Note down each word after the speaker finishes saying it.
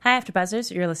Hi,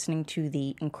 AfterBuzzers. You're listening to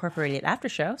the Incorporated After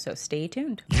Show, so stay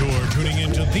tuned. You're tuning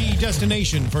into the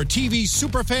destination for TV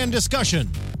superfan discussion,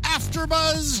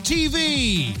 AfterBuzz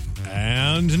TV.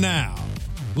 And now,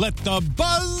 let the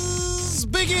buzz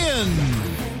begin.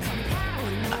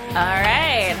 All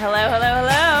right.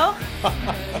 Hello.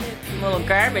 A little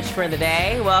garbage for the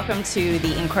day. Welcome to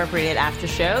the Incorporated After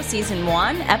Show, Season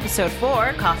 1, Episode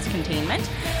 4, Cost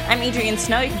Containment. I'm Adrienne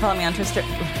Snow. You can follow me on Twitter,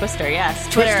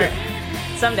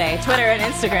 someday, Twitter and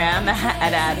Instagram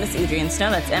at Miss Adrienne Snow.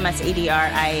 That's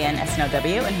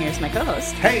MSADRIENSNOW. And here's my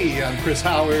co-host. Hey, I'm Chris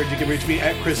Howard. You can reach me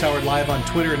at Chris Howard Live on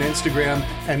Twitter and Instagram,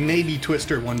 and maybe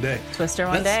Twister one day.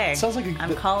 Sounds like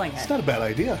I'm calling it. It's not a bad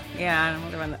idea. Yeah, I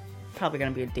wonder when probably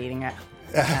going to be a dating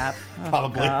app.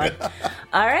 Probably.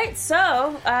 All right,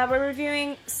 so we're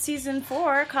reviewing Season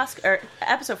 4,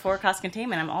 Episode 4, Cost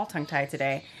Containment. I'm all tongue-tied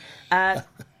today.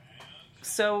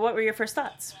 So what were your first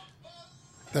thoughts?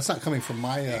 That's not coming from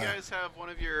my... Do you guys have one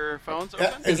of your phones open?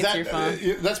 Your phone?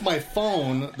 That's my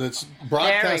phone that's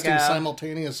broadcasting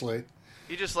simultaneously.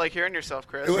 You just like hearing yourself,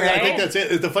 Chris. Right? I think that's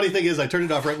it. The funny thing is I turned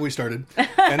it off right when we started.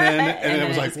 And then it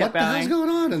was like, what the hell's going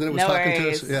on? And then it was talking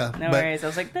to us. Yeah, no worries. I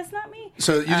was like, that's not me.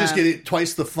 So you just get it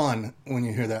twice the fun when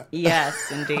you hear that.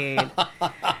 Yes, indeed.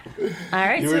 All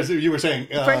right. You were saying...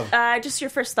 just your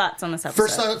first thoughts on this episode.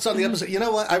 First thoughts on the episode. You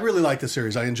know what? I really like the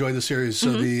series. I enjoy the series.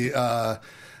 So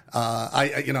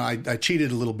I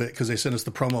cheated a little bit because they sent us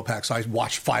the promo pack, so I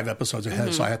watched 5 episodes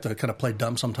ahead, so I have to kind of play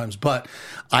dumb sometimes. But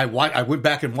I went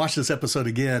back and watched this episode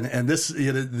again, and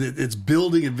it's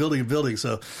building and building and building.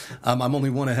 So I'm only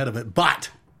one ahead of it, but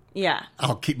yeah,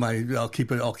 I'll keep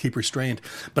restrained.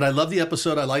 But I love the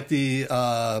episode. I like the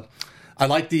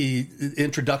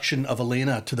introduction of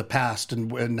Elena to the past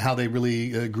and how they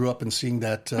really grew up and seeing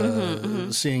that,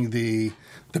 seeing the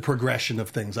progression of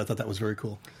things. I thought that was very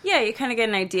cool. Yeah, you kind of get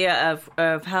an idea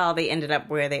of how they ended up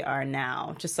where they are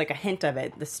now. Just like a hint of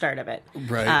it, the start of it.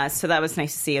 Right. So that was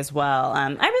nice to see as well. I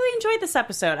really enjoyed this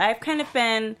episode. I've kind of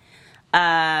been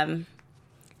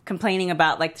complaining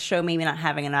about like the show maybe not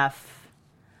having enough.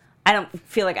 I don't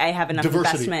feel like I have enough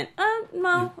diversity. Investment.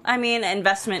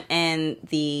 Investment in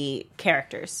the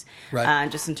characters, right?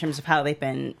 Just in terms of how they've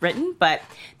been written. But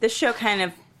this show kind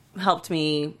of helped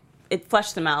me. It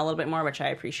fleshed them out a little bit more, which I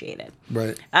appreciated.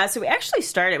 Right. So we actually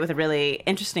started with a really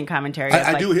interesting commentary.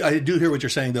 I do hear what you're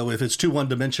saying, though. If it's too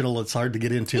one-dimensional, it's hard to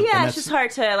get into. Yeah, it's just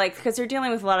hard to, because they're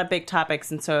dealing with a lot of big topics,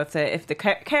 and so if the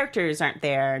characters aren't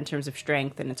there in terms of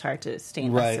strength, then it's hard to stay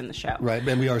invested in the show. Right,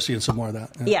 and we are seeing some more of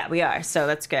that. Yeah, we are, so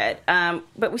that's good.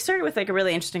 But we started with, a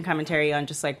really interesting commentary on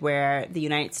just, where the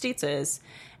United States is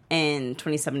in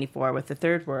 2074 with the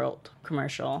Third World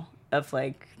commercial of,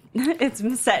 it's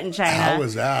set in China. How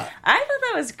was that? I thought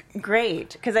that was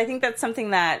great because I think that's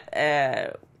something that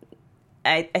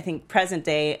I think present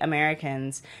day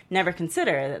Americans never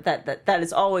consider that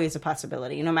is always a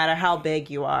possibility. No matter how big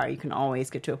you are, you can always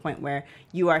get to a point where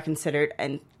you are considered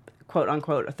an quote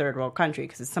unquote a third world country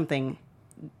because it's something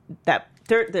that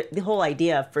the whole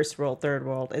idea of first world, third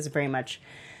world is very much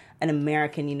an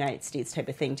American United States type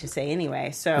of thing to say anyway.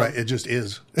 So right, it just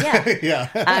is. Yeah. Yeah.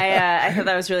 I thought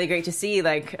that was really great to see,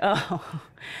 that's how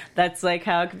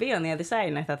it could be on the other side.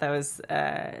 And I thought that was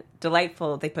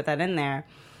delightful they put that in there.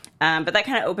 But that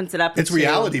kind of opens it up. It's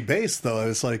reality-based, though.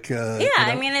 It's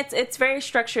it's very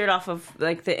structured off of,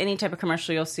 any type of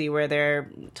commercial you'll see where they're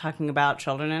talking about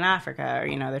children in Africa or,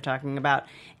 they're talking about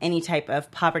any type of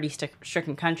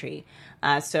poverty-stricken country.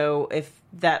 So if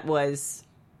that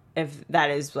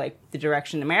is the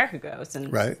direction America goes, and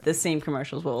the same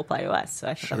commercials will apply to us. So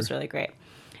I thought that was really great.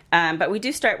 But we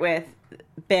do start with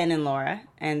Ben and Laura,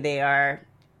 and they are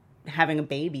having a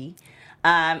baby.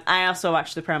 I also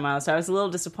watched the promo, so I was a little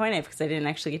disappointed because I didn't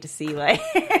actually get to see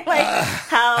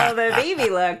how the baby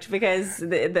looked because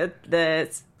the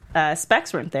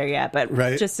specs weren't there yet. But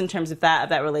just in terms of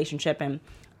that relationship and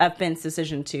of Ben's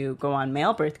decision to go on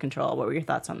male birth control. What were your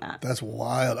thoughts on that? That's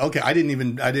wild. Okay, I didn't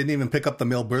even pick up the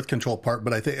male birth control part,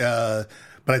 but I think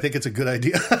it's a good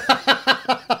idea.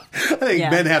 I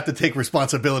think men have to take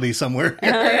responsibility somewhere. Oh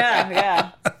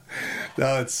yeah.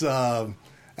 No, it's. I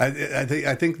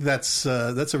think that's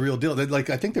a real deal. I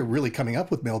think they're really coming up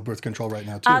with male birth control right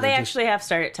now too. They actually have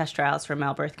started test trials for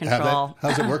male birth control.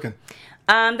 How's it working?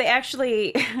 They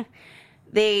actually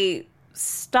they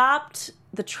stopped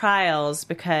the trials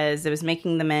because it was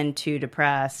making the men too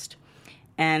depressed.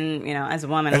 And, as a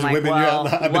woman, I'm like,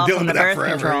 I've been dealing with that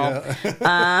forever.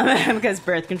 Control. Because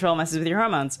birth control messes with your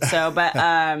hormones. So, but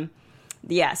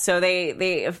Yeah, so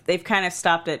they've kind of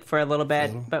stopped it for a little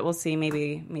bit, but we'll see.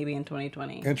 Maybe in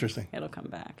 2020, Interesting. it'll come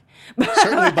back.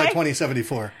 Certainly by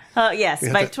 2074. Yes,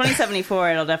 by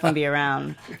 2074, it'll definitely be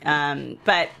around.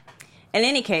 But in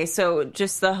any case, so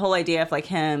just the whole idea of like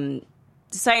him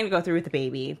deciding to go through with the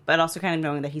baby, but also kind of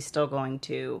knowing that he's still going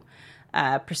to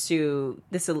pursue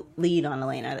this lead on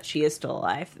Elena, that she is still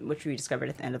alive, which we discovered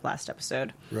at the end of last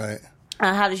episode. Right.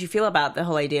 How did you feel about the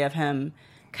whole idea of him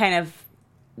kind of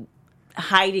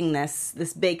hiding this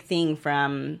big thing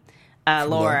from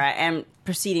Laura and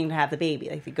proceeding to have the baby?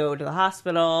 Like, they go to the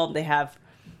hospital, they have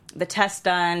the test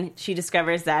done. She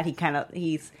discovers that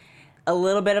he's a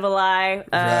little bit of a lie,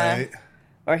 Right.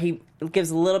 or he gives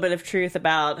a little bit of truth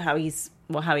about how he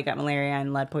got malaria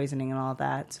and lead poisoning and all of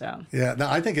that. So Yeah, no,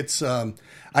 I think it's,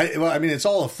 it's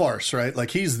all a farce, right?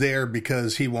 Like, he's there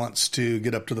because he wants to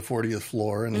get up to the 40th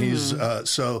floor, and he's,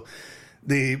 so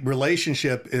the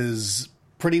relationship is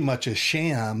pretty much a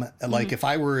sham. Like, if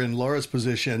I were in Laura's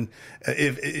position,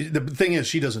 the thing is,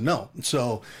 she doesn't know.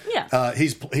 So Yeah.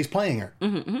 he's playing her.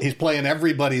 He's playing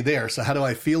everybody there. So how do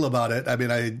I feel about it? I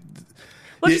mean,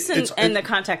 well, just in the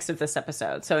context of this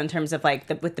episode. So in terms of like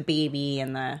with the baby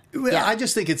and the I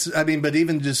just think it's. I mean, but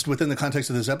even just within the context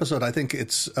of this episode, I think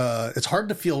it's hard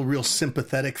to feel real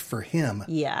sympathetic for him.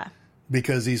 Yeah.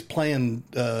 Because he's playing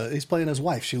his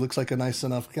wife. She looks like a nice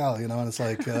enough gal, and it's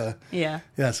like Yeah.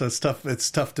 So it's tough.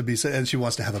 It's tough to be. And she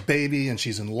wants to have a baby, and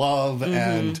she's in love,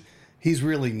 and he's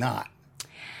really not.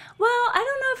 Well, I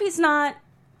don't know if he's not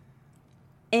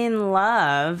in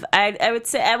love. I would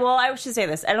say. Well, I should say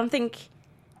this. I don't think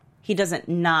he doesn't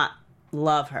not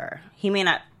love her. He may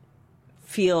not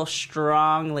feel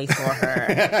strongly for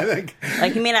her.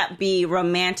 Like, he may not be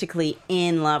romantically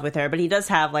in love with her, but he does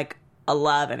have like a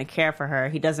love and a care for her.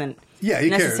 He doesn't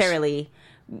necessarily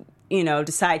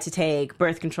decide to take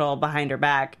birth control behind her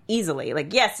back easily.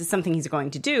 Like, yes, it's something he's going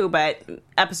to do, but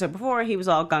episode before he was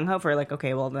all gung-ho for like,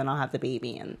 okay, well, then I'll have the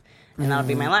baby and that'll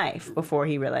be my life, before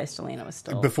he realized Elena was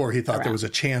still Before he thought around. there was a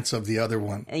chance of the other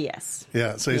one. Yes.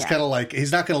 Yeah, so he's kind of like,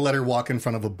 he's not going to let her walk in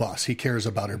front of a bus. He cares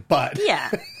about her, but... Yeah.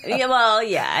 Well,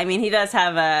 yeah. I mean, he does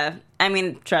have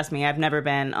trust me, I've never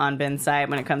been on Ben's side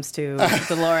when it comes to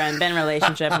the Laura and Ben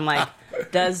relationship. I'm like,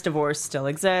 does divorce still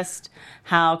exist?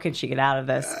 How can she get out of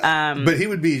this? But he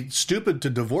would be stupid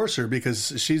to divorce her,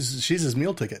 because she's his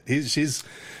meal ticket. She's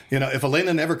if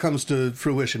Elena never comes to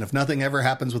fruition, if nothing ever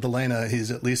happens with Elena,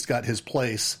 he's at least got his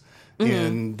place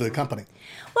in the company.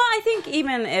 Well, I think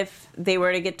even if they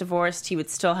were to get divorced, he would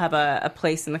still have a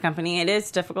place in the company. It is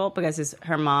difficult because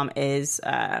her mom is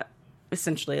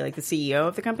essentially like the CEO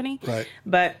of the company. Right.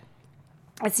 But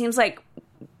it seems like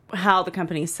how the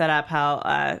company is set up,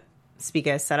 how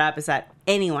Spica is set up, is that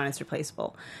anyone is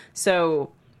replaceable.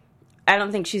 So I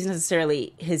don't think she's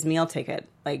necessarily his meal ticket.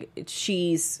 Like,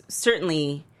 she's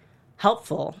certainly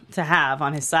helpful to have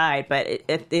on his side, but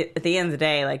at the end of the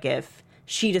day, like, if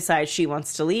she decides she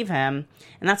wants to leave him,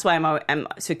 and that's why I'm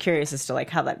so curious as to like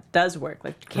how that does work.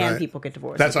 Like, can people get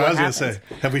divorced? That's like, what I was going to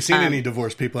say. Have we seen any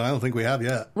divorced people? I don't think we have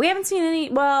yet. We haven't seen any.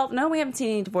 Well, no, we haven't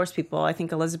seen any divorced people. I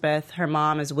think Elizabeth, her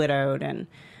mom, is widowed, and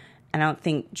I don't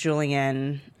think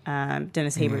Julian,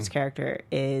 Dennis Haysbert's character,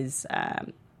 is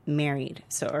married.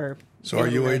 So are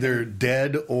you either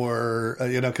dead or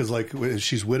because like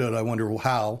she's widowed? I wonder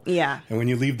how. Yeah. And when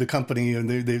you leave the company and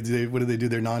they what do they do?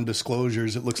 Their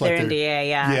non-disclosures. It looks Their like NDA,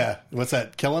 yeah. Yeah. What's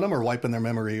that? Killing them or wiping their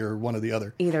memory, or one or the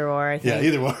other? Either or, I think. Yeah,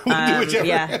 either one. Whichever.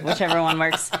 Yeah, whichever one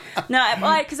works.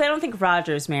 No, because I don't think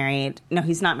Roger's married. No,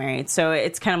 he's not married. So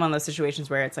it's kind of one of those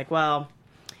situations where it's like, well,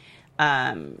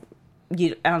 I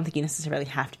don't think you necessarily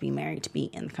have to be married to be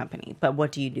in the company. But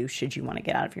what do you do should you want to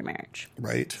get out of your marriage?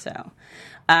 Right. So,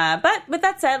 but with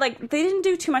that said, like, they didn't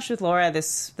do too much with Laura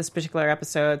this particular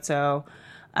episode. So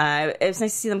it was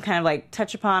nice to see them kind of like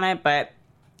touch upon it. But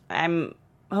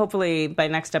hopefully by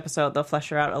next episode they'll flesh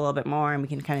her out a little bit more, and we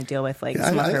can kind of deal with like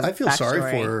some of her I feel sorry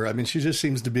backstory. for her. I mean, she just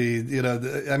seems to be,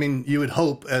 you would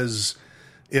hope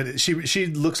she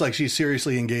looks like she's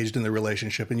seriously engaged in the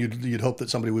relationship, and you'd hope that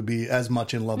somebody would be as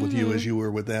much in love with you as you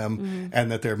were with them,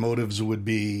 and that their motives would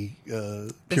be pure.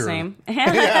 The same.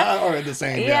 Yeah, or the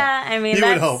same. Yeah, I mean, you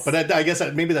would hope, but I guess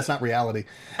maybe that's not reality.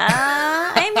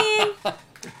 I mean,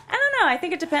 I don't know. I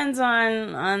think it depends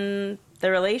on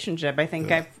the relationship. I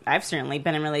think I've certainly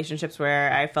been in relationships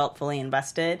where I felt fully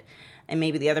invested, and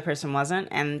maybe the other person wasn't,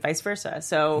 and vice versa.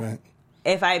 So. Right.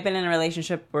 If I had been in a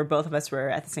relationship where both of us were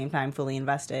at the same time fully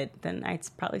invested, then I'd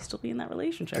probably still be in that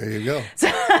relationship. There you go.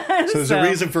 So there's a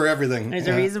reason for everything. There's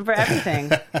a reason for everything.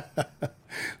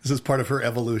 This is part of her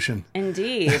evolution.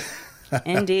 Indeed.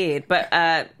 Indeed. But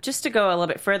just to go a little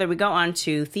bit further, we go on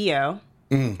to Theo.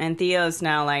 And Theo's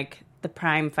now like the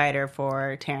prime fighter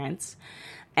for Terrence.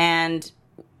 And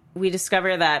we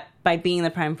discover that by being the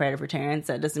prime fighter for Terrence,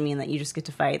 that doesn't mean that you just get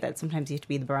to fight. That sometimes you have to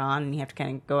be the brawn and you have to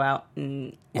kind of go out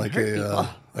and like hurt people.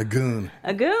 A goon.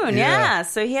 A goon, yeah.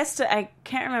 So he has to, I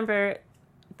can't remember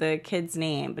the kid's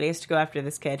name, but he has to go after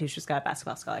this kid who's just got a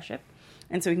basketball scholarship.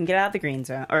 And so he can get out of the green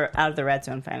zone, or out of the red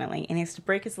zone finally, and he has to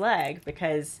break his leg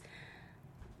because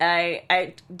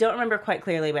I don't remember quite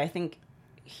clearly, but I think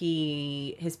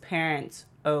his parents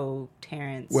owe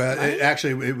Terrence Well, money.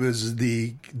 it was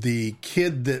the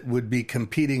kid that would be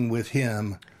competing with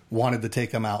him wanted to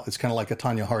take him out. It's kind of like a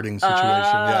Tanya Harding situation.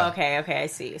 Oh, okay, I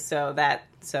see. So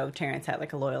Terrence had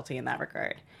like a loyalty in that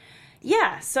regard.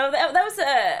 Yeah, so that was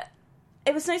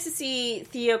it was nice to see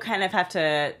Theo kind of have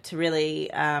to really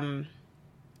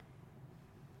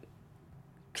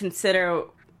consider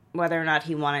whether or not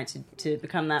he wanted to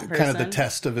become that person. Kind of the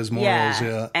test of his morals,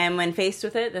 yeah. And when faced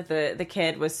with it, that the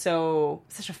kid was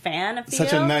such a fan of Theo.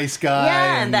 Such a nice guy.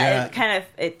 Yeah, and that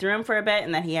it threw him for a bit,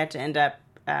 and that he had to end up...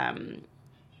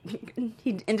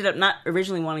 he ended up not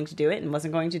originally wanting to do it and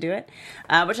wasn't going to do it,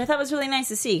 which I thought was really nice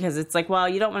to see, because it's like, well,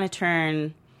 you don't want to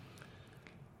turn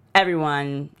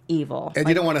everyone evil. And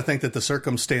you don't want to think that the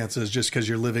circumstances, just because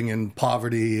you're living in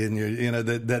poverty and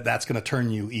that's going to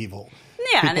turn you evil.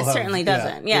 Yeah, and it certainly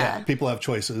doesn't. Yeah. People have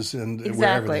choices, and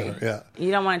exactly. wherever they are. Yeah.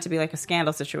 You don't want it to be like a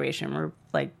Scandal situation where,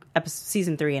 like,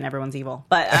 season 3 and everyone's evil.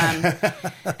 But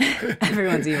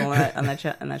everyone's evil on that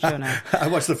show now. I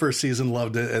watched the first season,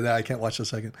 loved it, and I can't watch the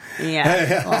second.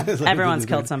 Yeah. Well, everyone's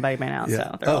killed somebody by now,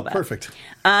 so they're all bad. Perfect.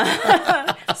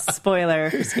 Spoiler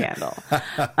for Scandal.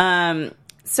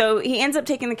 So he ends up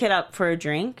taking the kid out for a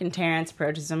drink, and Terrence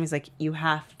approaches him. He's like, you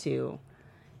have to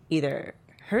either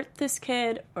hurt this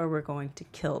kid or we're going to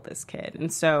kill this kid.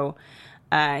 And so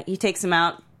he takes him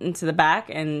out into the back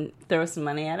and throws some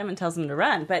money at him and tells him to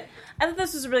run. But I thought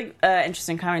this was a really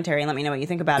interesting commentary, and let me know what you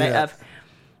think about it,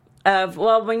 of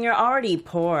well, when you're already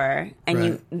poor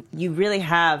and you really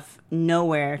have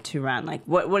nowhere to run, like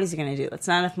what is he going to do? It's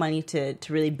not enough money to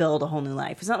really build a whole new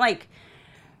life. It's not like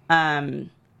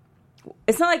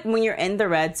when you're in the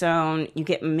red zone, you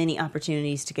get many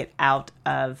opportunities to get out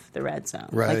of the red zone.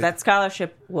 Right. Like, that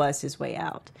scholarship was his way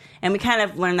out. And we kind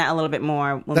of learn that a little bit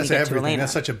more when we get to Elena.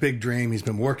 That's such a big dream. He's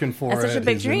been working for That's such a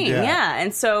big dream, yeah.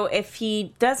 And so if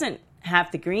he doesn't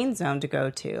have the green zone to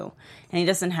go to, and he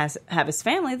doesn't have his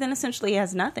family, then essentially he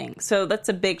has nothing. So that's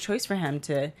a big choice for him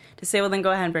to say, well, then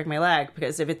go ahead and break my leg.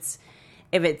 Because if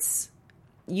it's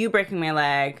you breaking my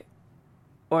leg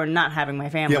or not having my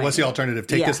family. Yeah, what's the alternative?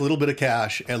 Take this little bit of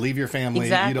cash and leave your family.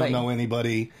 Exactly. You don't know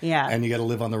anybody. Yeah. And you got to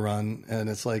live on the run. And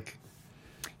it's like...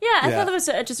 Yeah, I thought it was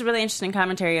just a really interesting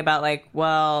commentary about, like,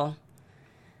 well,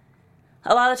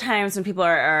 a lot of times when people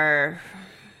are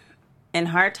in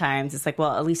hard times, it's like,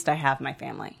 well, at least I have my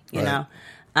family, you know?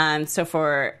 So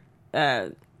for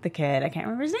the kid, I can't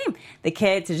remember his name, the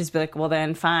kid to just be like, well,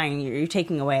 then fine, you're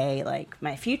taking away, like,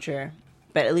 my future,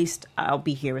 but at least I'll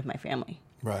be here with my family.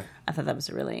 Right. I thought that was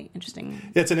a really interesting...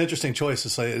 It's an interesting choice to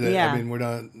say. Yeah. I mean, we're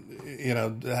not,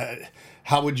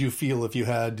 how would you feel if you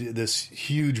had this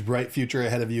huge, bright future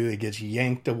ahead of you? It gets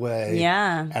yanked away.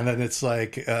 Yeah. And then it's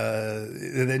like,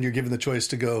 and then you're given the choice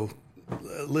to go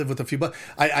live with a few bucks.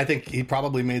 I think he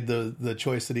probably made the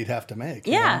choice that he'd have to make.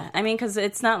 Yeah. I mean, because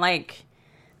it's not like...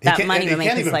 that money would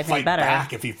make his life any better.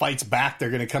 Back. If he fights back,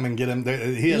 they're going to come and get him.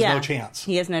 He has no chance.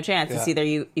 He has no chance. Yeah. It's either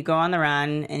you go on the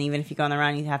run, and even if you go on the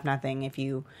run, you have nothing. If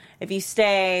you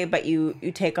stay, but you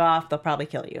take off, they'll probably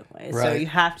kill you. Right. So you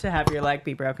have to have your leg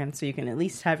be broken so you can at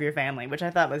least have your family, which I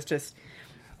thought was just...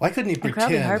 Why couldn't he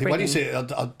pretend? Why do you say,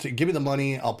 I'll give me the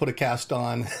money, I'll put a cast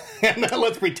on, and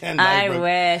let's pretend I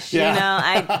wish.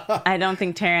 Yeah. I don't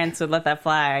think Terrence would let that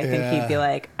fly. I think he'd be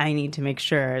like, I need to make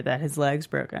sure that his leg's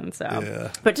broken.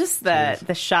 So, But just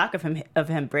the shock of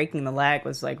him breaking the leg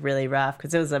was, like, really rough,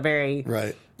 because it was a very...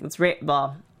 Right.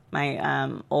 Well,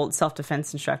 my old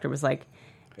self-defense instructor was like,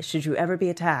 should you ever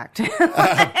be attacked?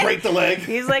 Break the leg.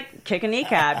 He's like, kick a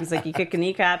kneecap. He's like, you kick a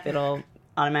kneecap, it'll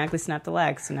automatically snap the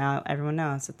leg. So now everyone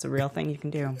knows it's a real thing you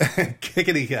can do. Kick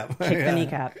a kneecap. Kick the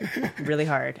kneecap really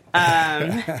hard.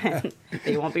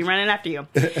 They won't be running after you.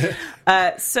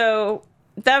 So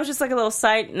that was just like a little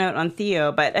side note on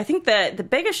Theo. But I think the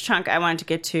biggest chunk I wanted to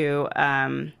get to,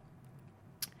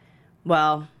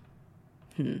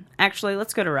 actually,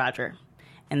 let's go to Roger.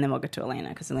 And then we'll get to Elena,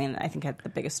 because Elena, I think, had the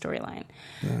biggest storyline.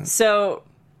 Yeah. So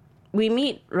we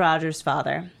meet Roger's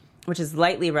father, which is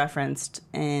lightly referenced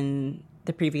in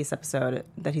the previous episode,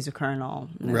 that he's a colonel.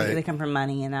 Right. They come from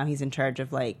money, and now he's in charge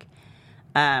of, like...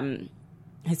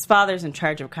 his father's in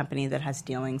charge of a company that has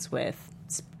dealings with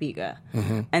Spiga.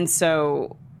 Mm-hmm. And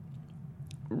so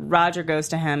Roger goes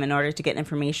to him in order to get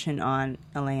information on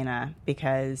Elena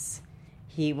because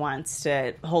he wants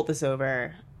to hold this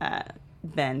over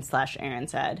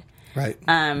Ben/Aaron's head. Right.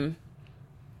 And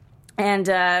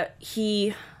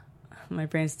he... My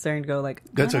brain's starting to go like,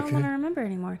 That's I don't okay. want to remember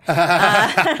anymore.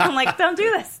 I'm like, don't do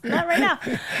this. Not right now.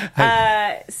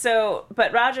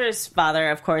 But Roger's father,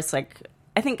 of course, like,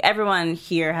 I think everyone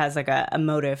here has like a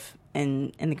motive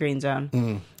in the Green Zone.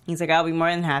 Mm. He's like, I'll be more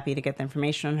than happy to get the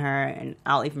information on her, and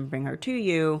I'll even bring her to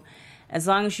you, as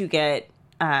long as you get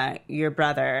your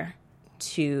brother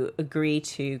to agree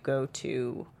to go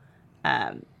to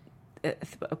a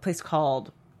place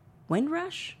called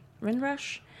Windrush?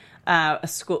 A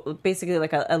school, basically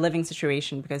like a living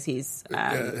situation, because he's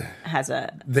has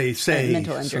a they say a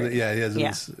mental injury. So that, yeah, he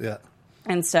has yeah.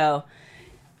 And so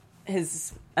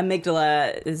his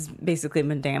amygdala is basically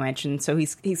been damaged, and so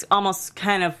he's almost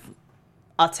kind of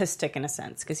autistic in a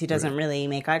sense, because he doesn't really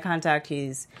make eye contact.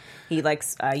 He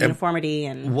likes uniformity,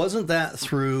 and wasn't that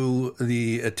through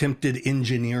the attempted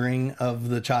engineering of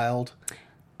the child?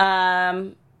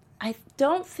 I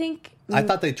don't think. I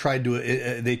thought they tried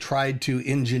to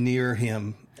engineer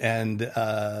him and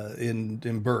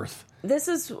in birth. This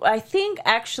is, I think,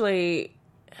 actually,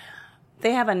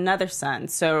 they have another son.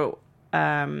 So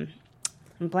I'm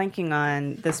blanking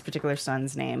on this particular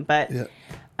son's name, but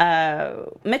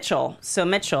Mitchell. So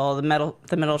Mitchell, the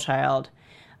middle child,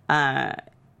 I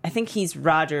think he's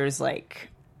Roger's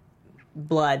like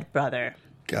blood brother.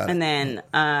 Got it. And then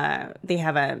they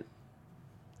have a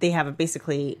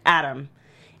basically Adam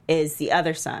is the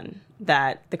other son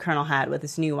that the Colonel had with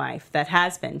his new wife that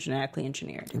has been genetically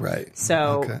engineered. Right.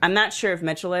 So okay. I'm not sure if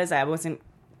Mitchell is. I wasn't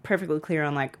perfectly clear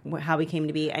on like how he came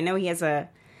to be. I know he has a.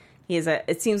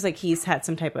 It seems like he's had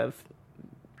some type of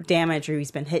damage, or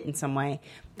he's been hit in some way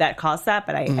that caused that,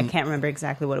 but I can't remember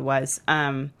exactly what it was.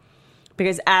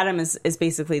 Because Adam is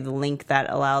basically the link that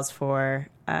allows for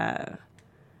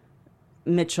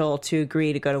Mitchell to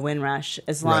agree to go to Windrush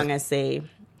as long as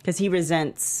because he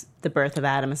resents the birth of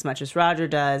Adam as much as Roger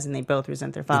does, and they both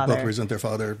resent their father. They both resent their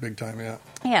father big time, yeah.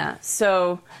 Yeah,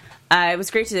 so it was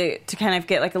great to kind of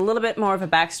get like a little bit more of a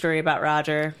backstory about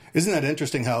Roger. Isn't that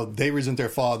interesting how they resent their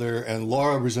father and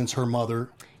Laura resents her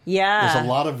mother? Yeah. There's a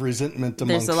lot of resentment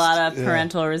amongst... There's a lot of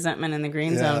parental resentment in the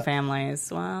Green Zone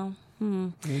families. Well...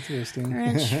 Interesting.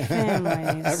 Rich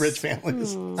families. Rich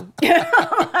families.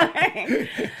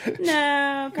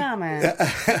 No comment.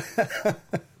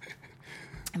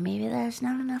 Maybe there's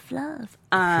not enough love.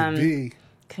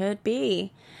 Could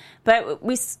be. But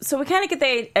we kind of get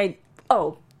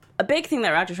a big thing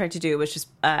that Roger tried to do was just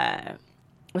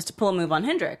was to pull a move on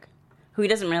Hendrik, who he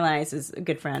doesn't realize is a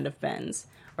good friend of Ben's,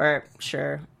 or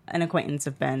sure, an acquaintance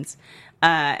of Ben's,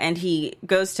 and he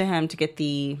goes to him to get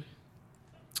the.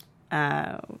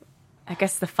 I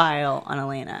guess the file on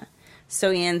Elena. So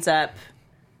he ends up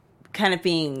kind of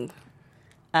being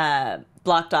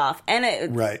blocked off,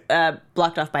 and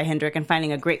blocked off by Hendrik, and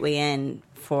finding a great way in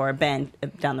for Ben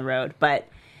down the road. But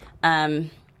I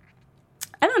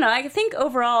don't know. I think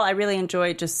overall I really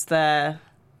enjoyed just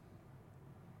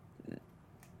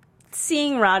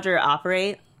seeing Roger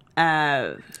operate.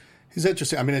 He's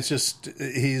interesting. I mean, it's just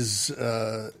he's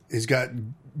got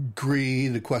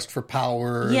greed, the quest for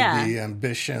power, the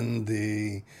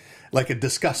ambition, like a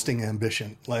disgusting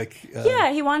ambition.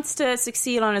 He wants to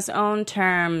succeed on his own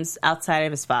terms outside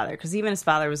of his father, because even his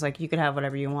father was like, you could have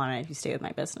whatever you want if you stay with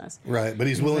my business. Right, but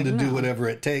he's willing to do whatever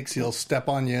it takes. He'll step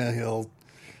on you. He'll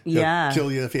kill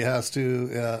you if he has to.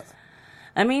 Yeah.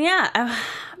 I mean,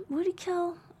 would he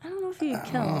kill? I don't know if he'd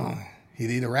kill.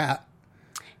 He'd eat a rat.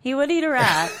 He would eat a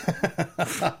rat.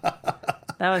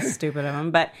 That was stupid of him.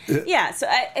 But, so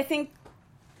I think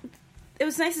it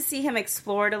was nice to see him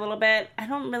explored a little bit. I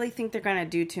don't really think they're going to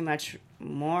do too much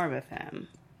more with him.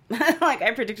 Like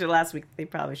I predicted last week, they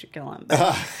probably should kill him.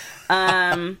 But,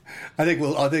 I think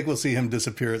we'll see him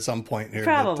disappear at some point here.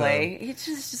 Probably. It's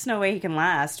just no way he can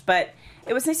last. But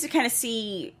it was nice to kind of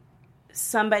see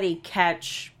somebody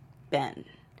catch Ben.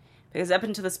 Because up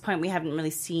until this point, we haven't really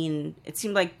seen... It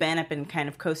seemed like Ben had been kind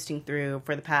of coasting through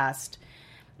for the past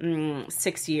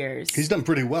 6 years. He's done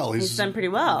pretty well. He's done pretty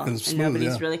well. Smooth, and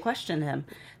nobody's really questioned him.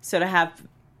 So to have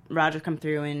Roger come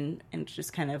through and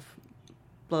just kind of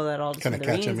blow that all to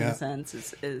smithereens in a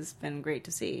sense has been great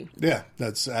to see. Yeah,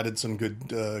 that's added some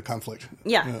good conflict.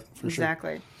 Yeah, for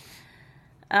exactly.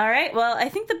 Sure. All right, well, I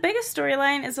think the biggest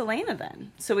storyline is Elena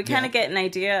then. So we kind of get an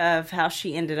idea of how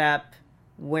she ended up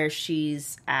where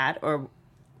she's at, or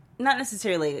not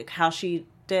necessarily like how she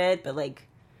did, but like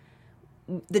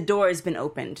the door has been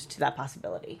opened to that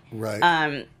possibility.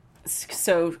 Right.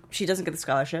 So she doesn't get the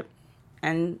scholarship,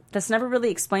 and that's never really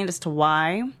explained as to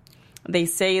why. They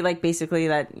say like basically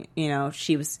that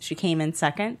she came in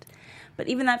second, but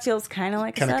even that feels kind of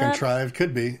like Kind a of setup. contrived.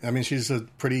 Could be. I mean, she's a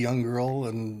pretty young girl,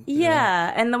 and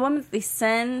Yeah, and the woman they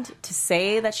send to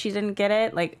say that she didn't get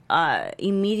it, like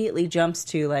immediately jumps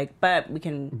to like, but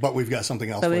we've got something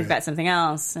else. we've got something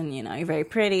else, and you're very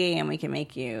pretty, and we can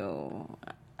make you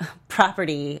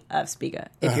property of Spiga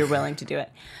if you're willing to do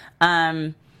it.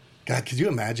 God, could you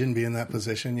imagine being in that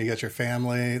position? You got your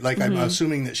family. Like, I'm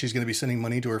assuming that she's going to be sending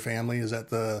money to her family. Is that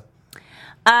the?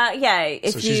 Yeah.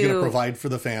 If So she's going to provide for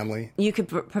the family, you could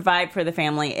provide for the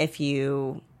family if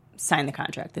you sign the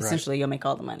contract. Essentially, you'll make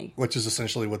all the money. which is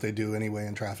essentially what they do anyway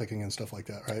in trafficking and stuff like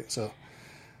that, right? So,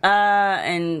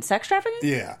 And sex trafficking,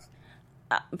 yeah.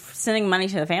 sending money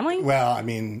to the family. Well, I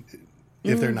mean,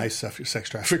 if they're nice sex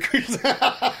traffickers. No,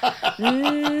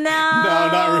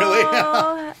 not really.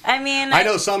 I mean, I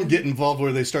know some get involved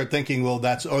where they start thinking, well,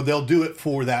 or they'll do it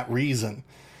for that reason.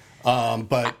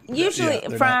 But usually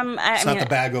they're from not, not the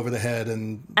bag over the head,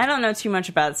 and I don't know too much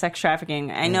about sex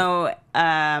trafficking. I know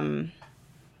I've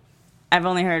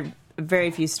only heard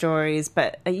very few stories,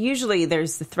 but usually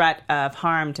there's the threat of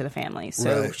harm to the family.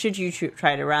 So Right. should you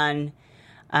try to run,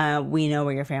 we know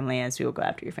where your family is. We will go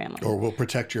after your family. or we'll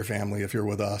protect your family if you're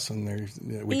with us, and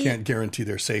we can't guarantee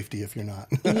their safety if you're not.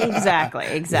 Exactly.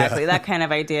 Yeah. That kind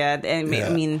of idea. And Yeah. I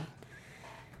mean,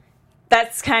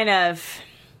 that's kind of,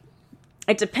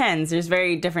 it depends. There's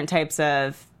very different types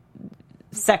of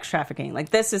sex trafficking. Like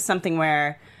this is something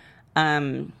where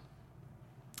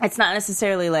it's not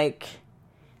necessarily like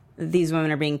these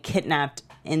women are being kidnapped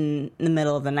in the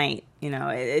middle of the night.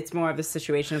 It's more of a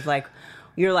situation of like,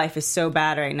 your life is so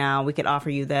bad right now. We could offer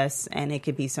you this, and it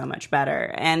could be so much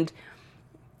better. And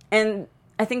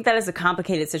I think that is a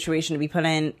complicated situation to be put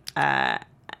in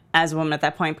as a woman at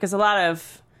that point, because a lot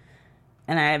of,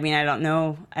 and I mean, I don't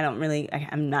know,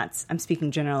 I'm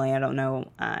speaking generally. I don't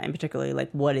know in particular like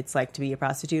what it's like to be a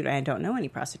prostitute. I don't know any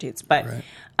prostitutes, but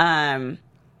Right.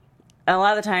 A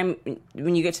lot of the time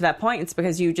when you get to that point, it's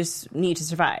because you just need to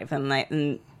survive,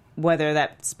 and whether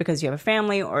that's because you have a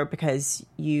family or because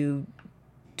you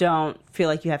don't feel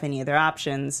like you have any other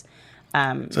options.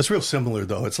 So it's real similar,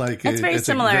 though. It's like It's very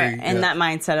similar in that. that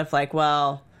mindset of like,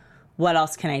 well, what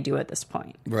else can I do at this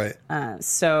point? Right.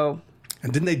 So,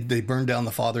 And didn't they burn down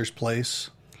the father's place?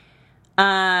 If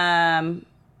I'm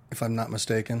not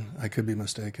mistaken, I could be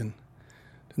mistaken.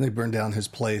 Didn't they burn down his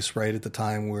place right at the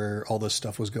time where all this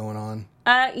stuff was going on?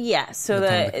 yeah. So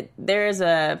there is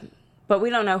but we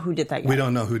don't know who did that yet. We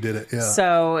don't know who did it. Yeah.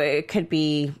 So it could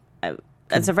be,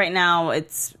 as of right now,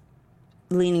 it's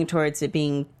leaning towards it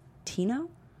being Tino,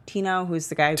 who's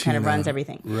the guy who kind of runs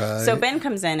everything. Right. So Ben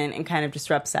comes in and kind of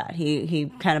disrupts that. He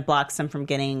kind of blocks them from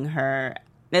getting her,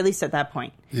 at least at that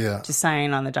point, to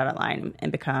sign on the dotted line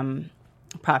and become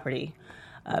property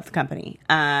of the company.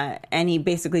 And he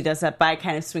basically does that by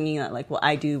kind of swinging that like, well,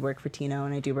 I do work for Tino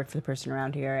and I do work for the person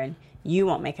around here, and you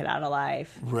won't make it out alive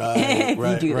if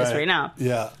you do this right now.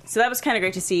 Yeah. So that was kind of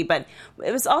great to see, but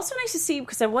it was also nice to see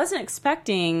because I wasn't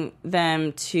expecting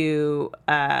them to,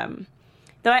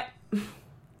 this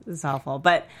is awful,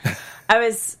 but I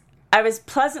was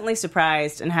pleasantly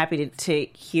surprised and happy to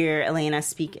hear Elena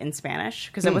speak in Spanish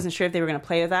because I wasn't sure if they were going to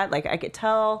play with that. Like I could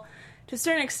tell to a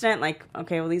certain extent, like,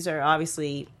 okay, well, these are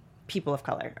obviously people of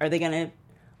color. Are they going to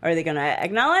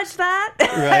acknowledge that?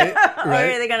 Right. Or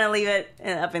are they going to leave it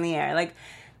up in the air? Like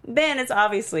Ben is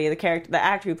obviously the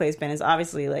actor who plays Ben is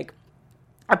obviously like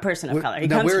a person of color.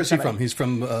 Now, where is he from? He's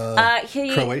from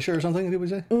Croatia or something, did we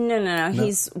say? No.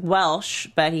 He's Welsh,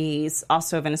 but he's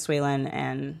also Venezuelan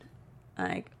and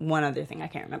like one other thing I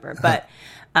can't remember. But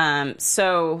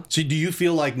so do you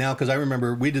feel like now, because I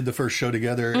remember we did the first show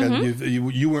together, and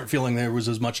you weren't feeling there was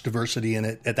as much diversity in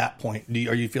it at that point.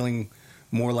 Are you feeling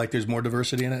more like there's more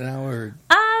diversity in it now, or?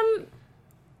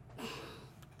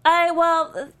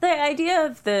 The idea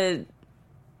of okay,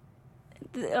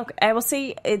 I will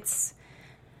say it's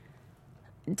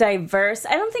diverse.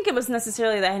 I don't think it was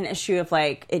necessarily that an issue of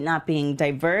like it not being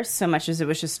diverse so much as it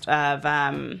was just of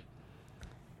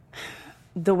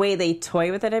the way they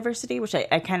toy with the diversity, which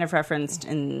I kind of referenced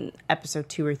in episode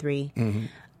 2 or 3.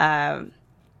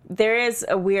 There is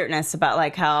a weirdness about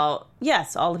like how,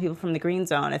 yes, all the people from the Green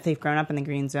Zone, if they've grown up in the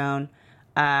Green Zone,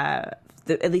 at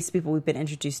least the people we've been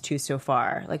introduced to so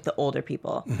far, like the older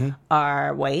people,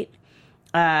 are white.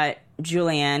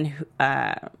 Julianne,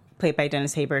 played by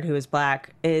Dennis Haysbert, who is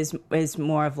black, is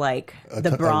more of like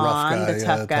the brawn, the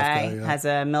tough guy, has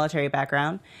a military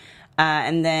background.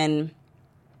 And then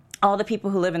all the people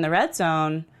who live in the red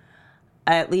zone,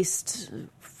 at least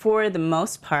for the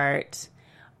most part,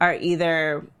 are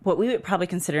either what we would probably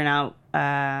consider now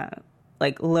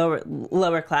like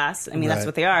lower class. I mean, that's Right.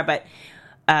 what they are. But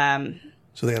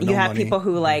So they have you no have money. people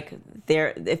who like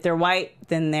if they're white,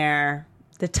 then they're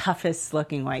the toughest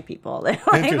looking white people. They're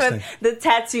like Interesting. with the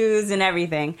tattoos and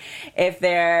everything. And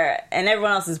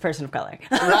everyone else is a person of color.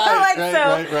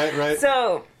 Right.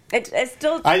 So it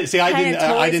still I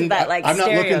didn't. that, like, I'm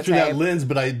not looking through that stereotype. lens,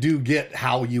 but I do get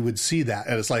how you would see that,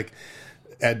 and it's like,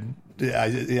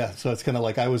 So it's kind of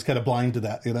like I was kind of blind to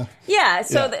that, you know. Yeah.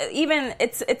 So Yeah. even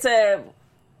it's a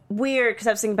weird, because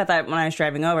I was thinking about that when I was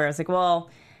driving over. I was like, well,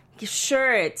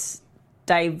 sure, it's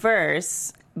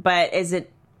diverse, but is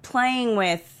it playing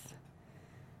with?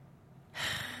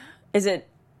 Is it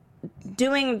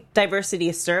doing diversity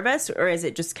a service, or is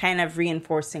it just kind of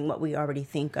reinforcing what we already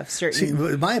think of certain? See,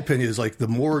 my opinion is like the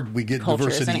more we get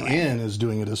Cultures, diversity anyway. in is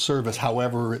doing it a service,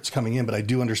 however it's coming in. But I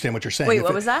do understand what you're saying. Wait, If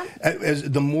what was that? As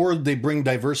the more they bring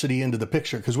diversity into the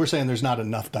picture, because we're saying there's not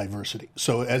enough diversity.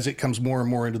 So as it comes more and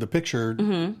more into the picture,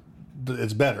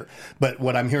 it's better. But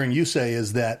what I'm hearing you say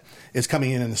is that it's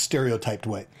coming in a stereotyped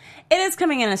way. It is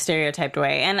coming in a stereotyped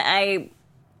way, and I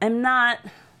am not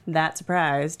that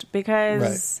surprised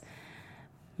because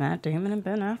Matt Damon and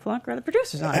Ben Affleck are the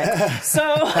producers on it. So,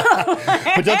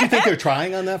 But don't you think they're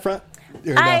trying on that front?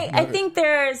 Or no? I think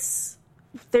there's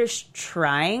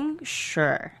trying,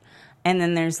 sure, and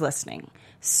then there's listening.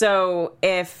 So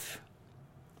if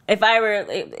I were,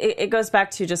 it goes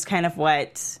back to just kind of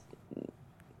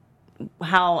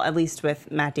how at least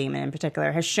with Matt Damon in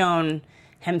particular has shown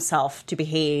himself to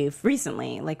behave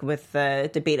recently, like with the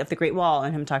debate of the Great Wall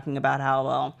and him talking about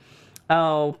how,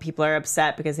 people are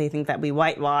upset because they think that we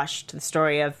whitewashed the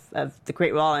story of the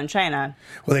Great Wall in China.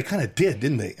 Well, they kind of did,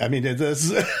 didn't they? I mean,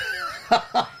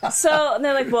 So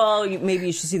they're like, well, maybe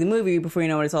you should see the movie before you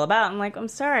know what it's all about. I'm like, I'm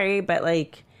sorry, but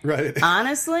like, right.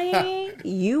 honestly,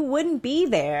 you wouldn't be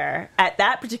there at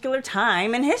that particular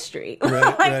time in history.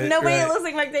 Right, nobody right. that looks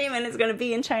like Matt Damon is going to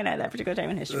be in China at that particular time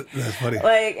in history. That's funny.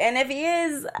 Like, and if he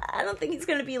is, I don't think he's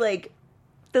going to be like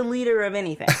the leader of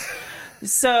anything.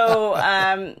 So,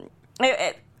 I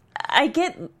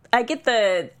get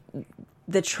the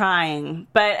trying,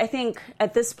 but I think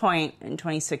at this point in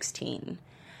 2016,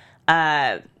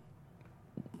 the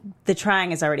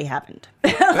trying has already happened.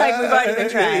 Like, we've already been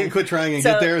trying. Quit trying and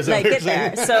get there. Is that like, what you're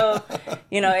get there. saying? So,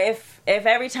 if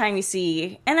every time you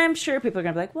see, and I'm sure people are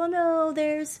gonna be like, well, no,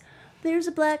 there's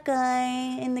a black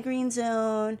guy in the green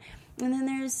zone, and then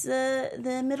there's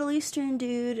the Middle Eastern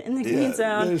dude in the green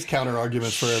zone. There's counter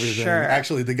arguments for everything. Sure.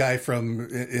 Actually, the guy from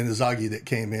Inazagi that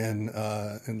came in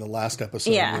the last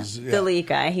episode was the lead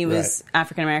guy. He was Right.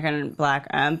 African American and black,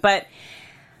 but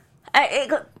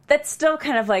that's still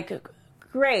kind of like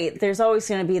great. There's always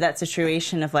going to be that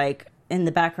situation of like in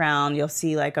the background you'll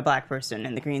see like a black person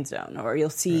in the green zone, or you'll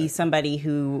see somebody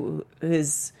who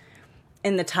is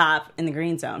in the top in the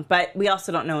green zone. But we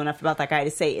also don't know enough about that guy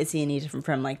to say is he any different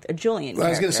from like a Julian. Well, I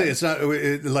was going to say character.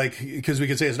 it's not because we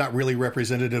could say it's not really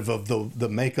representative of the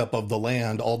makeup of the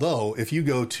land. Although if you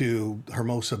go to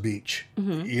Hermosa Beach,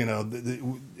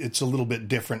 it's a little bit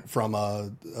different from a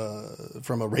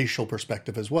racial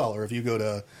perspective as well. Or if you go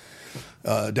to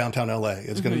downtown LA,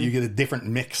 it's you get a different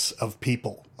mix of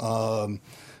people.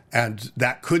 And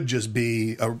that could just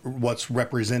be what's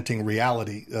representing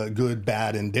reality, good,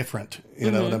 bad, and different.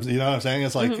 You know what I'm saying?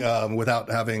 It's like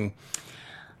without having.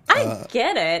 I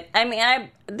get it. I mean,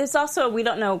 there's also, we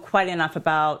don't know quite enough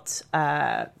about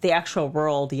the actual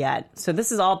world yet. So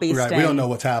this is all based Right, in we don't know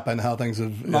what's happened, how things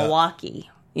have. Milwaukee.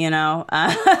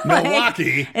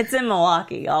 Milwaukee. It's in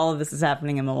Milwaukee. All of this is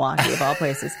happening in Milwaukee, of all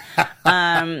places.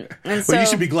 And so, Well, you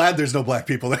should be glad there's no black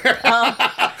people there.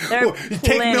 there are Take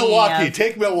plenty Milwaukee. of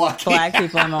Take Milwaukee. black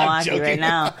people in Milwaukee joking. right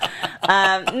now.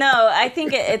 No, I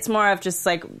think it's more of just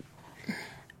like,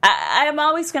 I'm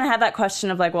always going to have that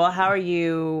question of like, well, how are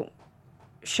you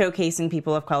showcasing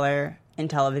people of color in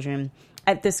television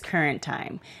at this current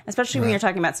time, especially when Right. you're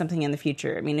talking about something in the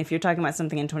future? I mean, if you're talking about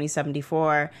something in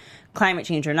 2074, climate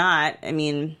change or not, I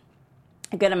mean,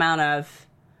 a good amount of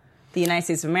the United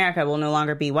States of America will no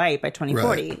longer be white by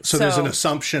 2040. Right. So there's an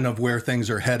assumption of where things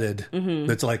are headed.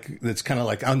 That's kind of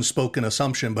like unspoken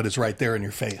assumption, but it's right there in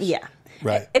your face. Yeah.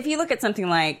 Right. If you look at something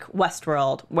like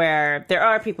Westworld, where there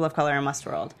are people of color in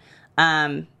Westworld,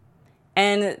 and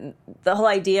the whole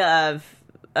idea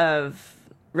of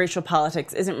racial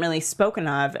politics isn't really spoken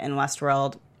of in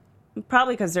Westworld,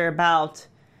 probably because they're about,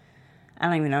 I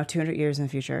don't even know, 200 years in the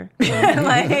future.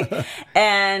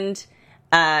 And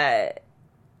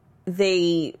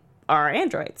they are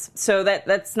androids. So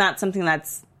that's not something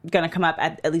that's going to come up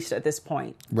at least at this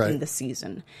point Right. in the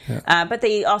season. But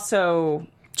they also...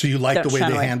 So you like Don't the way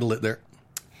shun they away. handle it there?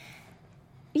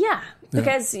 Yeah,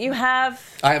 Because you have...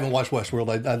 I haven't watched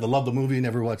Westworld. I love the movie,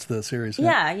 never watched the series.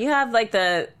 Yeah, you have like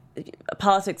the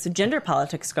politics, gender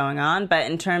politics going on, but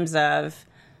in terms of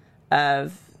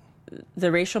the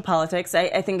racial politics,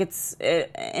 I think it's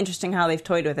interesting how they've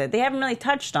toyed with it. They haven't really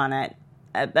touched on it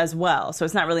as well, so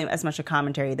it's not really as much a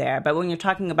commentary there. But when you're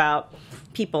talking about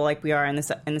people like we are in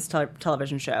this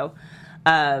television show,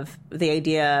 of the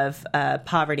idea of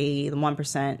poverty, the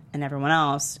 1%, and everyone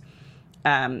else,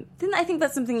 then I think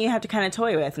that's something you have to kind of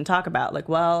toy with and talk about. Like,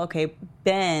 well, okay,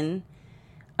 Ben,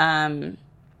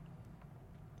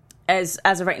 as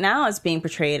of right now, is being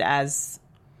portrayed as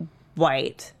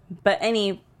white, but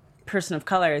any person of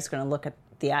color is going to look at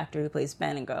the actor who plays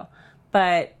Ben and go,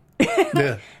 but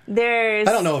there's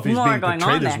I don't know if he's more being going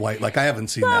portrayed on as there. white. Like, I haven't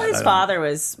seen Well, that. his father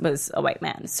was a white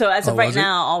man. So as of right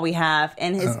now, all we have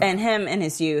and him in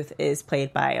his youth is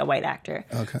played by a white actor.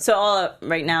 Okay. So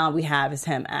right now we have is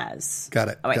him as Got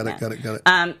it. a white Got man.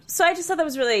 it. So I just thought that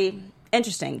was really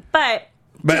interesting. But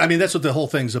I mean, that's what the whole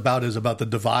thing's about, is about the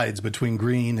divides between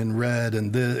green and red,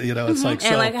 and it's like, so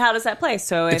and like, how does that play?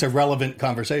 So it's a relevant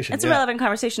conversation. It's a relevant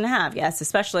conversation to have, yes,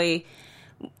 especially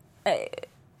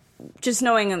just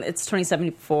knowing it's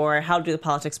 2074. How do the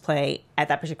politics play at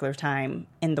that particular time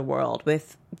in the world?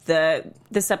 With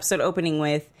this episode opening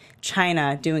with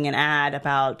China doing an ad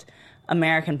about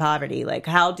American poverty, like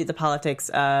how do the politics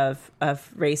of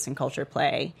race and culture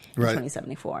play in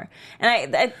 2074?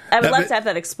 And I would love to have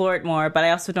that explored more, but I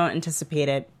also don't anticipate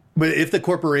it. But if the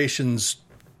corporations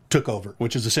took over,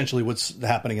 which is essentially what's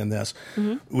happening in this,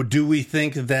 do we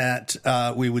think that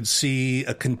we would see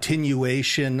a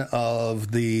continuation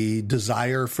of the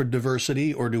desire for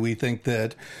diversity, or do we think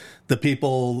that the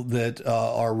people that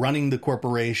are running the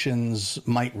corporations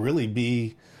might really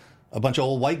be a bunch of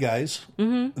old white guys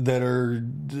that are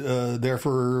there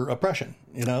for oppression,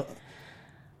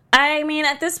 I mean,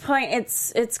 at this point,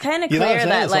 it's kind of clear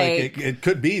that like it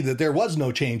could be that there was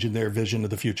no change in their vision of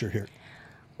the future here.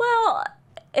 Well,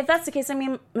 if that's the case, I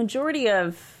mean, majority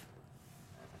of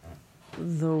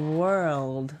the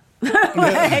world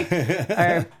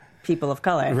are people of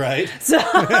color, right?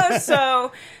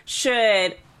 So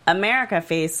should America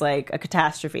face like a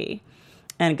catastrophe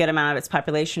and a good amount of its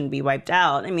population be wiped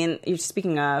out? I mean, you're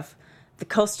speaking of the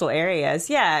coastal areas.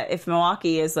 Yeah, if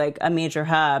Milwaukee is like a major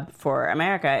hub for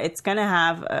America, it's going to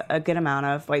have a good amount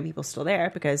of white people still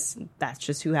there because that's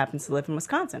just who happens to live in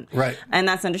Wisconsin. Right. And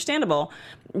that's understandable.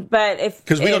 But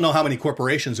because we don't know how many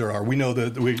corporations there are. We know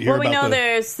that we know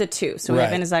there's the two. So we have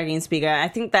Inizagi and Spiga. I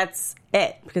think that's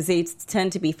it because they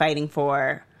tend to be fighting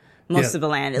for most of the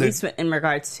land, at least in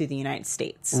regards to the United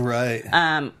States. Right.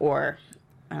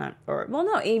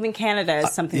 Even Canada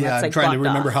is something that's like I'm trying to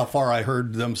remember off. how far I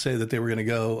heard them say that they were going to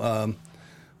go.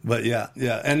 But yeah.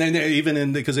 And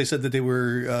then because they said that they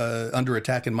were under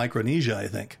attack in Micronesia, I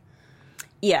think.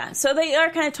 Yeah, so they are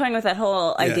kind of toying with that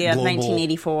whole idea of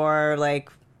 1984, like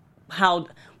how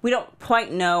we don't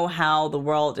quite know how the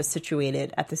world is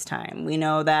situated at this time. We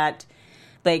know that,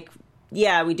 like,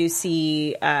 we do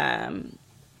see the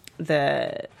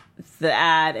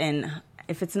ad, and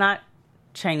if it's not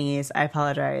Chinese, I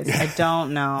apologize. I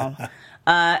don't know.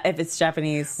 If it's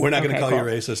Japanese, we're not going to call you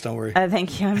racist. Don't worry.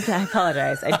 Thank you. I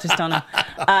apologize. I just don't know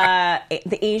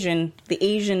the Asian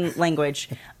language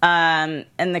and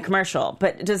the commercial.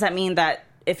 But does that mean that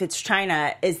if it's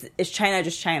China, is China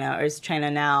just China, or is China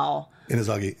now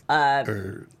Inizagi?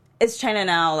 Is China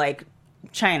now like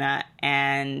China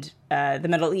and the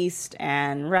Middle East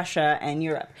and Russia and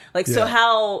Europe? Like, so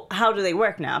how do they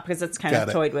work now? Because that's kind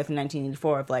of toyed with in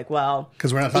 1984 of like, well,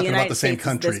 because we're not talking about the same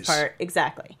countries. This part,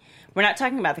 exactly. We're not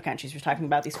talking about the countries. We're talking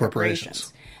about these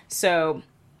corporations. So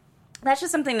that's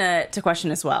just something to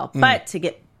question as well. But to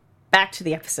get back to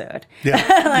the episode.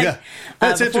 Yeah.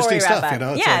 That's interesting stuff.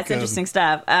 It's interesting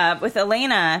stuff. With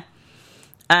Elena,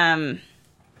 I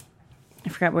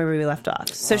forgot where we left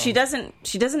off. So she doesn't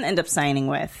end up signing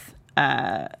with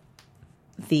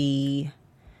the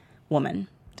woman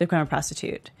to become a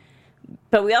prostitute.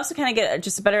 But we also kind of get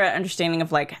just a better understanding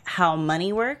of like how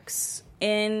money works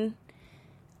in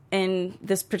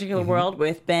this particular world,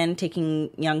 with Ben taking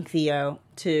young Theo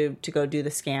to go do the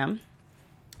scam,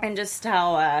 and just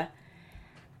how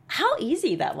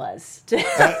easy that was to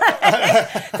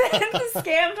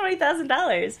scam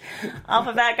 $20,000 off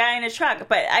of that guy in his truck.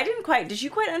 But did you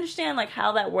quite understand like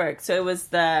how that worked? So it was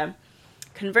the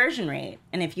conversion rate,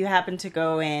 and if you happen to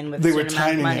go in with a certain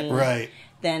amount of money, right,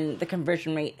 then the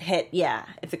conversion rate hit. Yeah,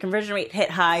 if the conversion rate hit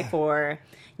high for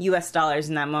US dollars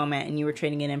in that moment, and you were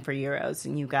trading it in for euros,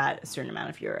 and you got a certain amount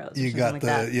of euros. You got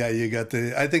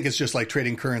I think it's just like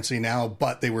trading currency now,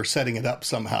 but they were setting it up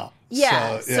somehow.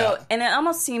 Yeah. So and it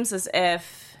almost seems as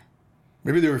if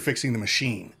Maybe they were fixing the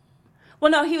machine. Well,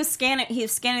 no, he was scanning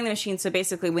the machine. So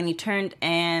basically, when he turned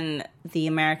in the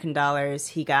American dollars,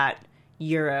 he got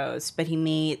euros, but he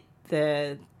made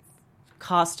the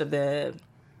cost of the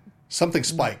Something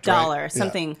spiked, dollar, right?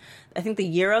 something. Yeah. I think the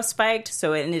euro spiked,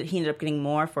 so he ended up getting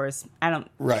more for his. I don't.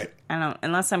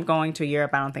 Unless I'm going to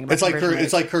Europe, I don't think about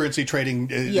it's like currency trading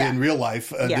in real life.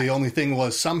 The only thing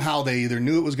was somehow they either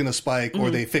knew it was going to spike or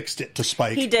they fixed it to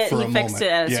spike. He did. For He a fixed moment. it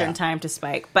at a certain time to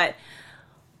spike. But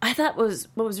I thought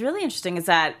what was really interesting is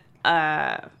that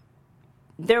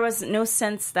there was no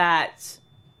sense that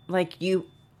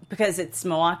because it's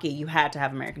Milwaukee, you had to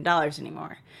have American dollars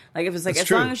anymore. Like, it was like, That's as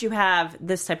true. long as you have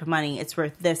this type of money, it's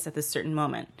worth this at this certain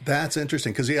moment. That's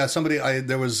interesting because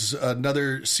there was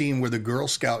another scene where the Girl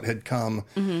Scout had come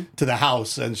to the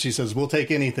house and she says, "We'll take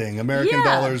anything, American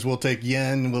dollars, we'll take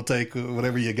yen, we'll take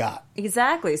whatever you got."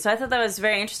 Exactly. So I thought that was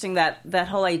very interesting that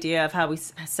whole idea of how we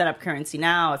set up currency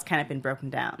now, it's kind of been broken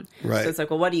down. Right. So it's like,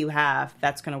 well, what do you have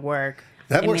that's going to work?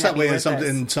 That It works may not that way be worth this.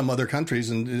 in some other countries,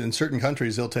 and in certain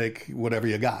countries they'll take whatever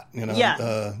you got,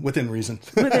 within reason.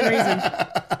 Within reason.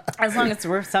 As long as it's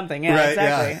worth something. Yeah, Right,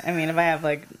 exactly. yeah. I mean, if I have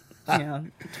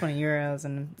 20 euros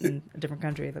in a different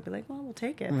country, they'll be like, well, we'll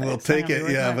take it. We'll take it,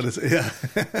 but it's,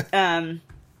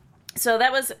 So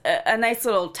that was a nice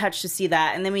little touch to see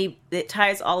that. And then it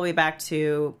ties all the way back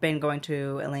to Ben going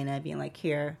to Elena being like,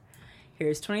 here's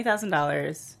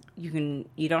 $20,000.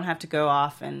 You don't have to go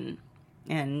off and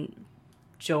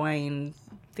join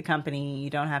the company. You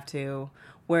don't have to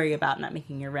worry about not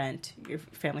making your rent. Your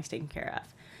family's taken care of.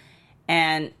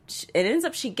 And it ends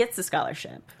up she gets the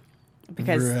scholarship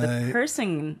because the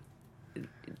person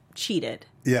cheated.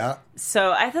 Yeah.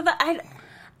 So I thought that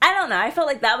I don't know. I felt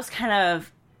like that was kind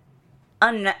of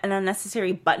an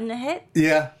unnecessary button to hit.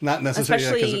 Yeah, not necessarily.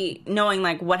 Especially knowing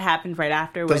what happened right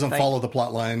after. Doesn't follow the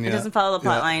plot line. It doesn't follow the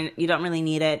plot line. You don't really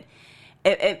need it.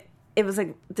 It was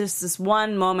like there's this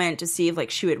one moment to see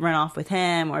if she would run off with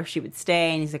him or if she would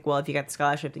stay. And he's like, well, if you got the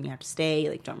scholarship, then you have to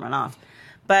stay. Don't run off.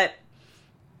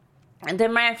 And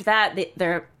then right after that,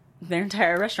 their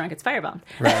entire restaurant gets firebombed.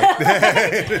 Right.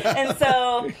 And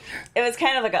so it was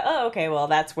kind of like, oh, okay, well,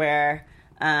 that's where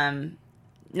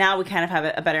now we kind of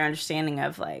have a better understanding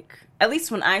of at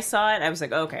least when I saw it, I was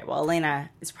like, okay, well,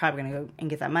 Elena is probably going to go and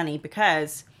get that money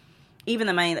because even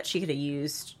the money that she could have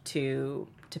used to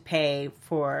pay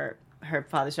for her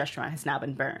father's restaurant has now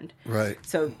been burned. Right.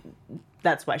 So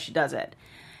that's why she does it.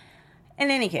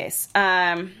 In any case,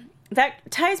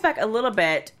 that ties back a little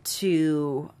bit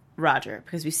to Roger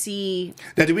because we see.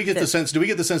 Now, do we get the sense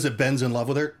that Ben's in love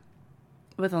with her?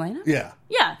 With Elena? Yeah.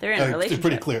 Yeah, they're in a relationship. It's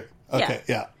pretty clear. Okay,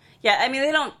 yeah. Yeah, I mean,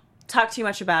 they don't talk too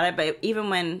much about it, but even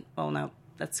when. Oh, no.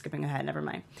 That's skipping ahead. Never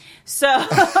mind. So,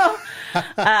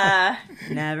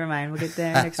 never mind. We'll get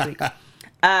there next week.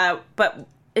 But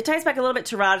it ties back a little bit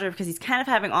to Roger because he's kind of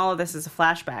having all of this as a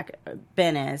flashback.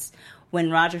 Ben is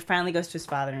when Roger finally goes to his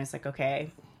father and is like,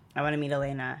 okay, I want to meet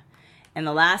Elena. And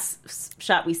the last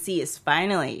shot we see is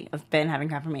finally of Ben having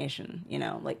confirmation,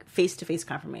 face-to-face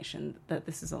confirmation that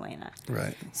this is Elena.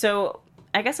 Right. So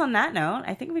I guess on that note,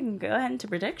 I think we can go ahead into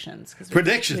predictions.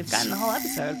 Predictions? We've gotten the whole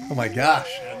episode. Oh, my gosh.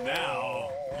 And now,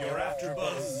 your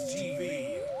AfterBuzz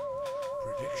TV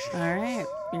prediction. All right.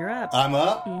 You're up. I'm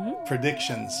up.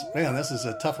 Predictions. Man, this is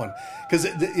a tough one. Because,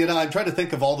 I'm trying to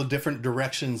think of all the different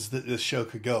directions that this show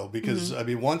could go. Because, I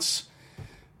mean, once...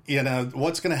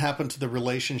 what's going to happen to the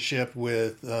relationship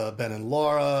with Ben and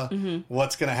Laura?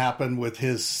 What's going to happen with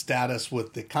his status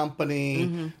with the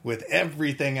company? With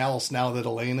everything else now that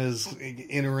Elena's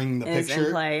entering the picture?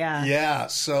 In play, yeah. Yeah,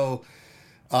 so...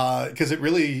 because it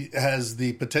really has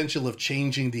the potential of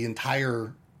changing the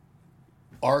entire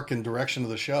arc and direction of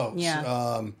the show.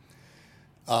 Yeah.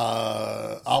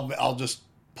 I'll just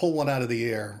pull one out of the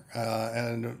air,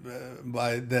 and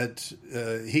by that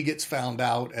he gets found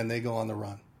out and they go on the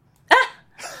run.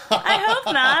 I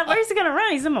hope not. Where's he going to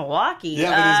run? He's in Milwaukee.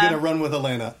 Yeah, but he's going to run with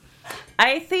Elena.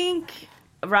 I think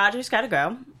Roger's got to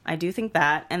go. I do think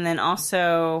that. And then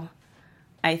also,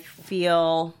 I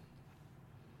feel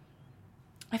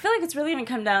like it's really going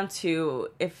to come down to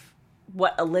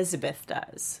what Elizabeth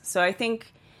does. So I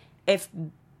think if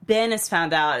Ben is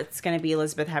found out, it's going to be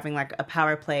Elizabeth having a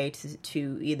power play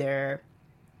to either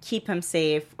keep him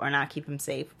safe or not keep him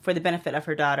safe for the benefit of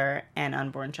her daughter and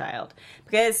unborn child.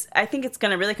 Because I think it's going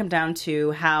to really come down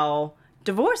to how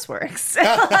divorce works. And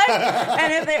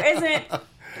if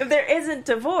there isn't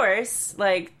divorce,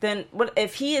 then what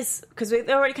if he is, because they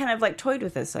already kind of toyed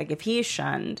with this, if he is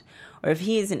shunned or if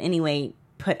he is in any way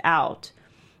put out,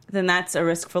 then that's a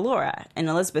risk for Laura, and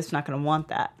Elizabeth's not going to want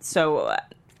that. So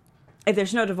if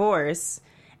there's no divorce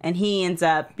and he ends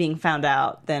up being found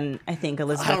out, then I think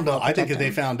Elizabeth I don't know. will I think protect if they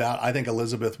him. found out, I think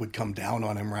Elizabeth would come down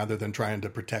on him rather than trying to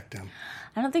protect him.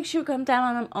 I don't think she would come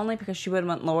down on him only because she would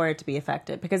want Laura to be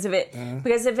affected. Because if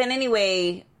in any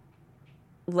way,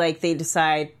 like, they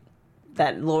decide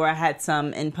that Laura had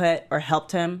some input or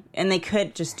helped him, and they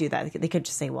could just do that. They could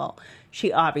just say, well,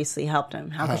 she obviously helped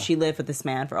him. How could she live with this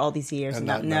man for all these years and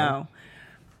not know?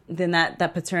 Then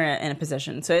that puts her in a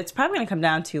position. So it's probably going to come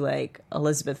down to, like,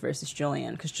 Elizabeth versus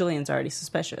Julian, because Julian's already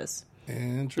suspicious.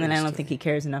 Interesting. And I don't think he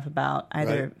cares enough about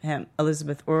either him,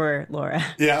 Elizabeth, or Laura.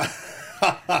 Yeah.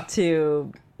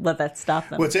 To let that stop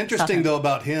them. What's interesting, though,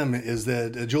 about him is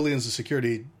that Julian's a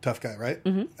security tough guy, right?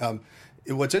 Mm-hmm.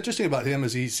 What's interesting about him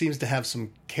is he seems to have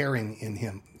some caring in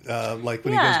him. Like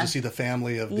when he goes to see the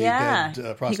family of the dead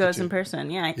prostitute. He goes in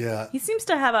person, Yeah. He seems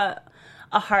to have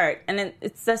a heart, and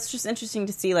that's just interesting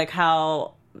to see, like,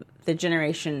 how the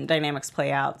generation dynamics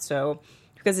play out. So,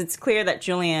 because it's clear that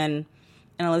Julian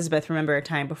and Elizabeth remember a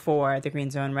time before the Green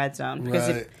Zone, Red Zone.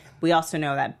 Because we also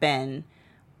know that Ben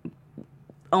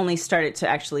only started to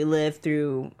actually live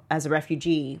through as a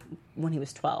refugee when he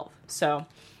was 12. So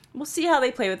we'll see how they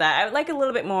play with that. I would like a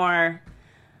little bit more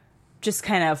just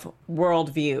kind of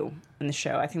worldview in the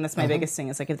show. I think that's my biggest thing.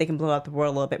 Is like if they can blow out the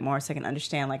world a little bit more so I can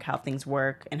understand like how things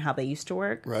work and how they used to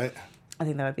work. Right. I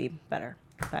think that would be better.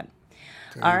 But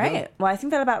all right. Well, I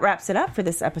think that about wraps it up for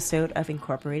this episode of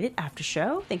Incorporated After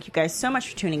Show. Thank you guys so much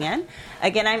for tuning in.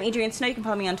 Again, I'm Adrienne Snow. You can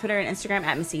follow me on Twitter and Instagram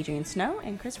at Miss Adrienne Snow.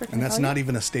 And Chris, where can And I that's follow not you?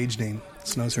 even a stage name.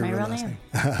 Snow's her My real real last name.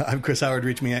 name. I'm Chris Howard.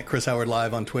 Reach me at Chris Howard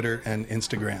Live on Twitter and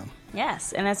Instagram.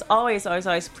 Yes. And as always,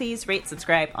 please rate,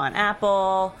 subscribe on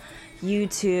Apple,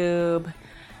 YouTube,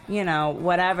 you know,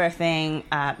 whatever thing,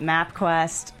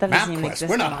 MapQuest. That doesn't even MapQuest. exist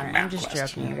We're not anymore. on I'm just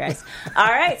MapQuest. joking, you guys. All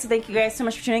right. So thank you guys so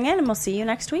much for tuning in, and we'll see you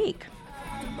next week.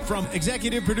 From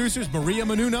executive producers Maria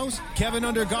Menounos, Kevin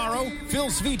Undergaro, Phil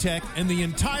Svitek, and the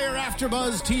entire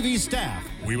AfterBuzz TV staff,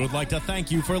 we would like to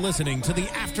thank you for listening to the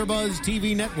AfterBuzz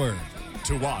TV network.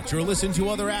 To watch or listen to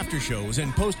other after shows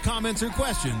and post comments or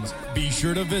questions, be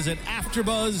sure to visit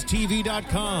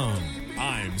AfterBuzzTV.com.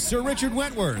 I'm Sir Richard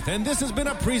Wentworth, and this has been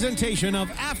a presentation of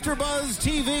AfterBuzz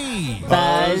TV.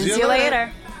 Buzz you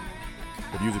later.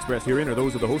 The views expressed herein are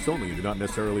those of the hosts only and do not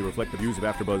necessarily reflect the views of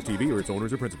AfterBuzz TV or its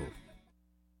owners or principals.